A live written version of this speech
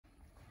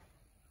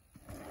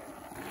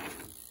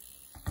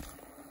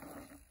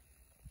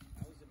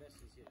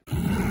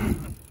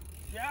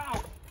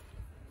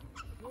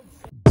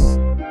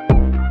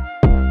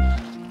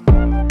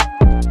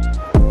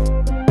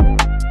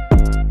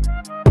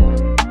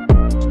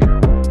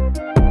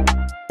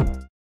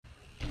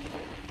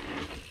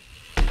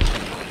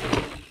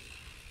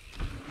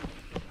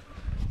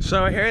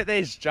So we're here at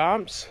these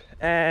jumps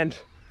and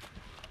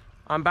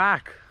I'm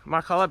back. My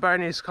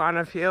collarbone is kind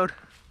of healed,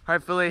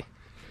 hopefully.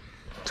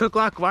 Took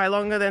like way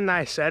longer than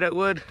they said it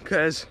would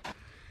because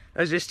it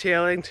was just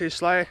healing too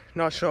slow.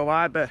 Not sure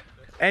why, but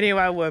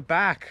anyway, we're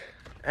back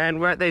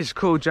and we're at these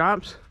cool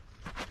jumps.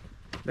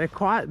 They're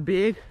quite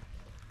big.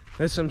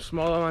 There's some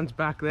smaller ones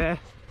back there.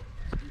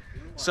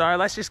 So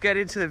let's just get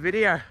into the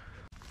video.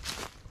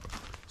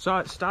 So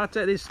it starts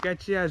at this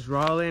sketchy as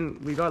rolling.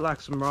 We got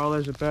like some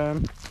rollers, a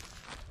berm.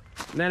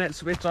 And then it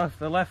splits off.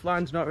 The left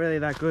line's not really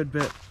that good,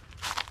 but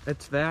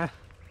it's there.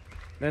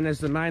 Then there's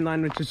the main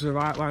line, which is the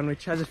right one,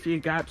 which has a few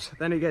gaps.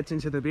 Then it gets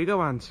into the bigger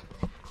ones.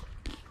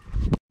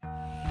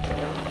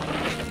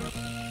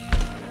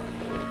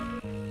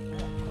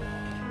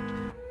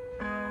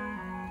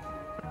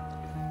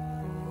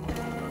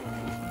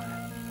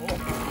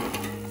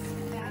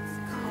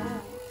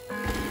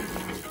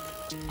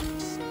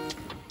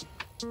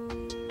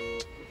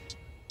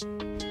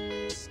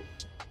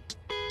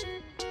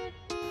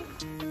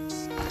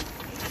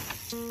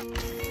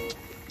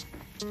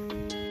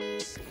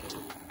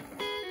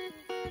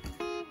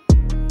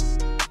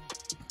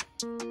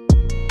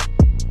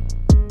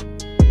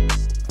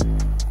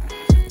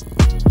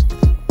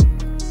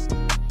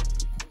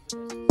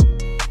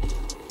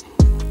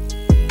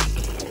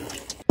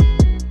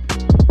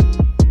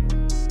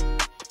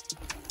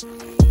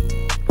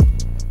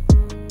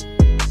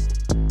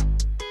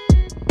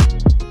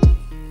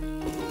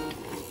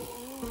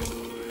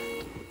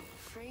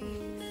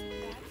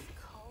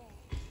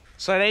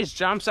 So these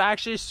jumps are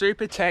actually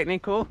super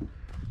technical.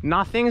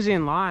 Nothing's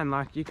in line.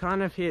 Like you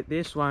kind of hit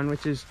this one,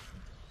 which is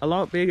a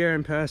lot bigger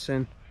in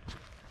person.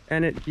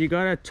 And you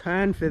gotta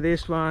turn for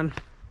this one.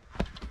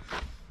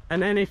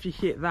 And then if you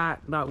hit that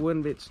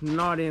wooden bit's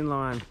not in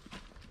line.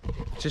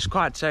 Just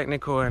quite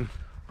technical and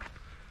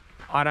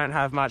I don't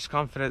have much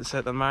confidence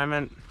at the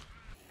moment.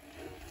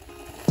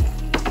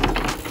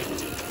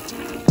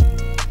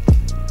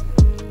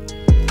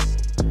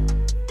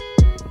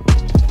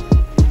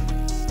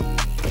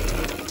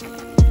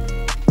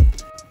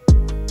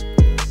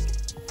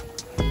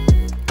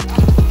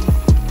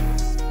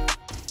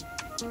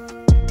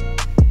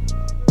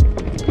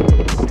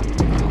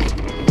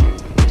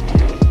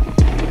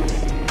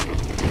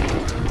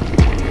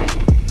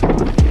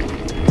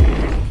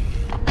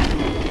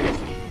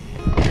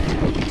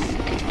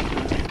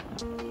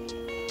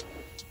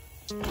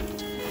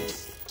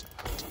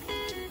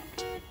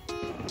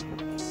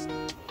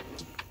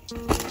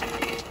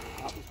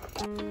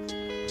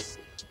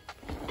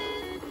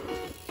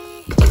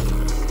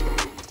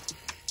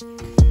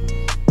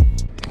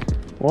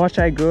 What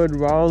a good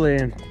roll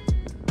in.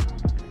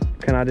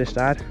 Can I just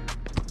add?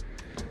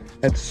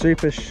 It's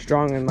super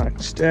strong and like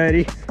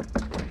sturdy.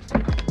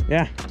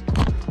 Yeah.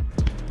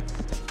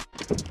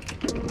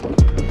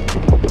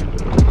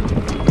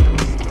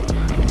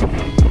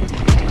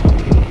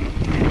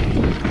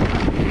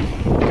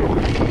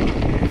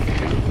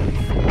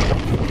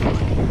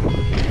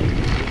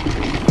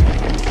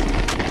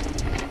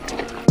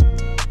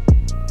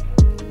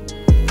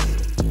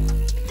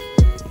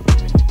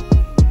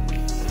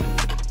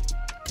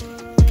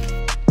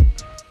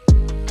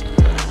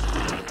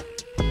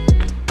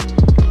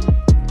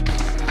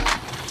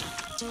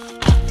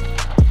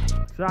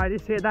 So I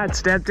just hit that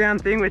step down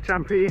thing, which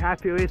I'm pretty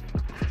happy with.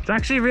 It's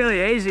actually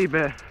really easy,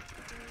 but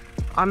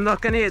I'm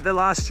not gonna hit the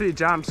last two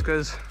jumps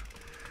because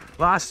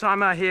last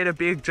time I hit a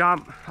big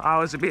jump, I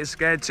was a bit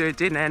scared too. It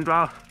didn't end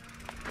well.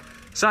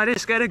 So I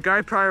just get a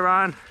GoPro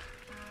run,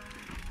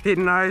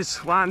 hitting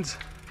those ones,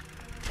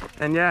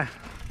 and yeah.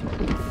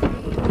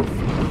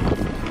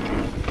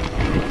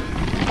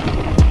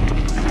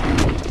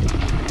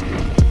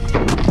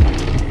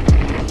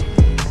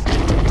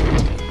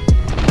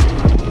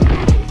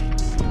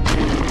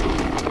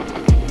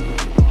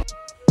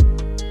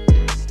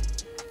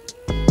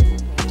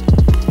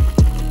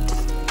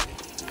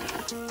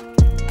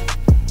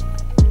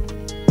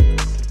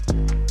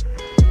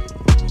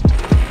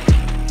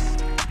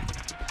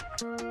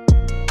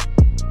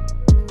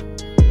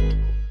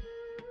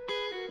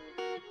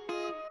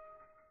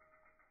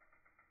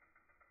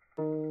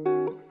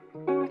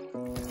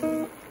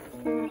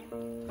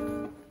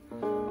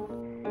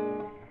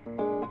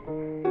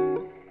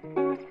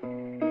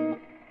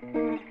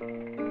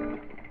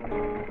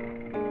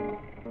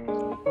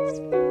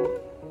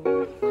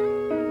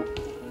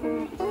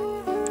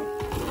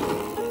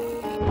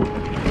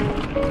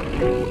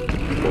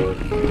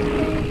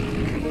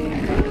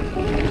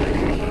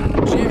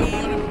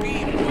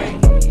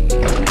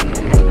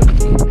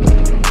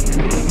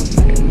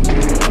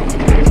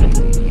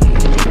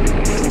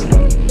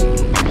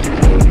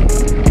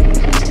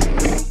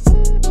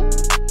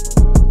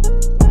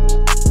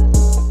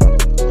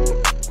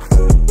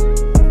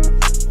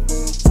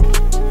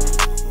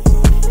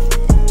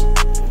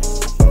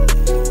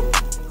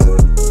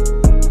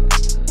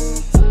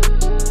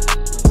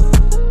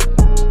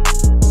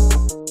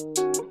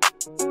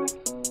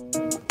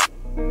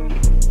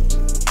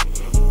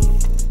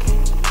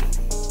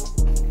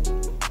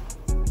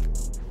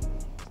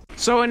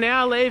 So we're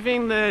now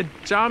leaving the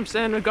jumps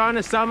and we're going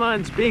to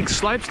someone's big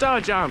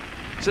slopestyle jump.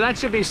 So that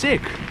should be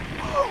sick.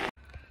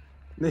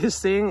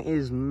 This thing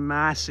is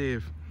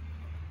massive.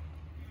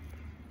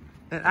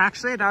 It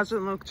actually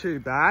doesn't look too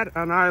bad.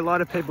 I know a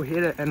lot of people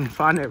hit it and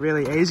find it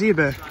really easy,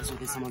 but...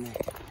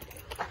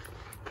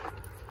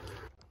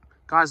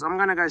 Guys, I'm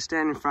gonna go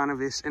stand in front of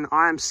this and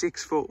I am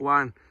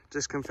 6'1",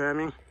 just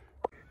confirming.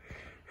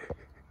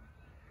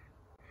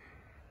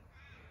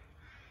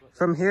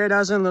 From here it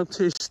doesn't look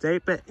too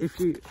steep, but if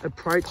you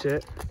approach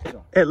it,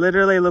 it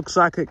literally looks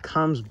like it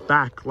comes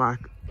back, like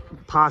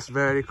past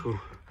vertical.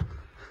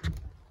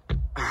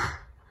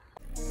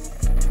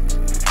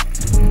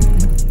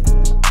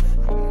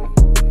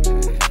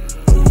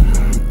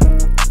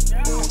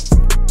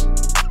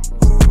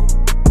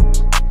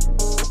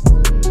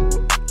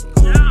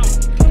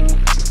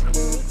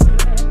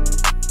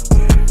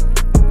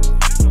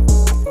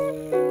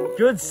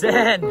 Good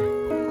sand.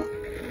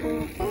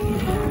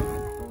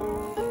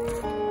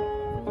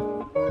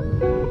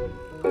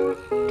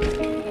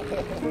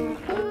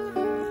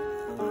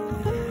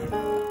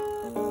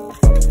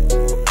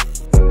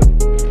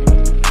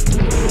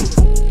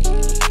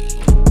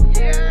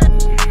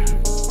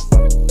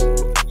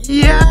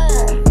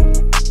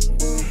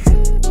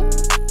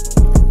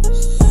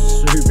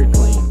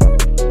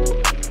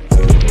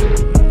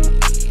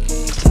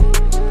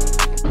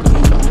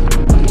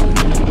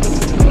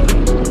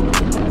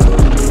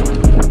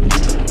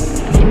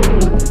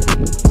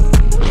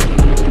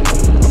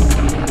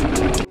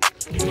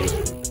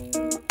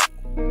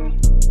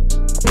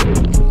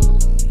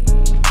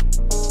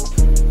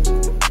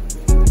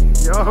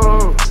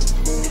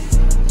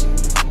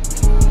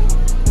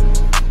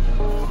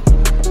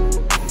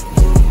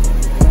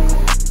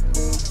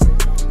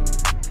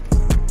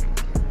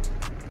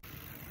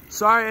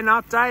 So an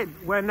update,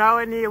 we're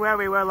nowhere near where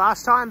we were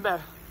last time,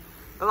 but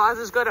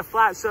Eliza's got a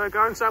flat, so we're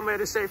going somewhere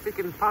to see if we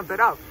can pump it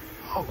up.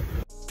 Oh.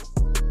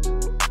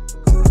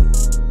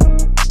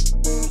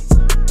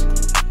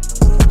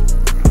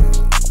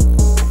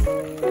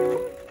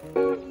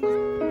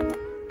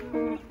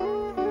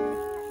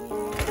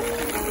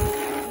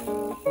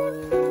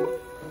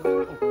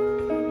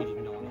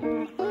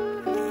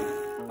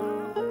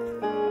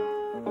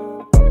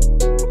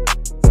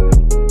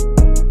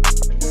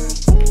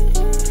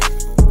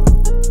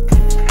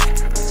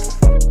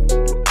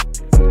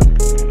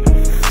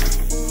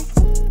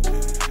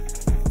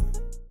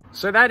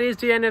 So that is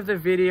the end of the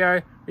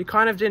video. We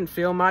kind of didn't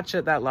feel much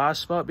at that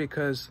last spot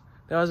because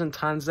there wasn't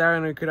tons there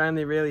and we could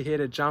only really hit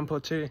a jump or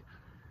two.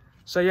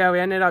 So yeah, we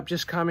ended up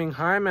just coming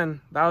home and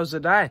that was the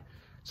day.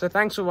 So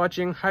thanks for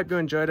watching. Hope you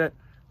enjoyed it.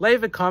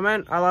 Leave a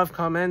comment. I love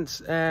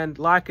comments, and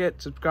like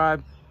it,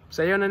 subscribe.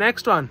 See you on the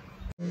next one.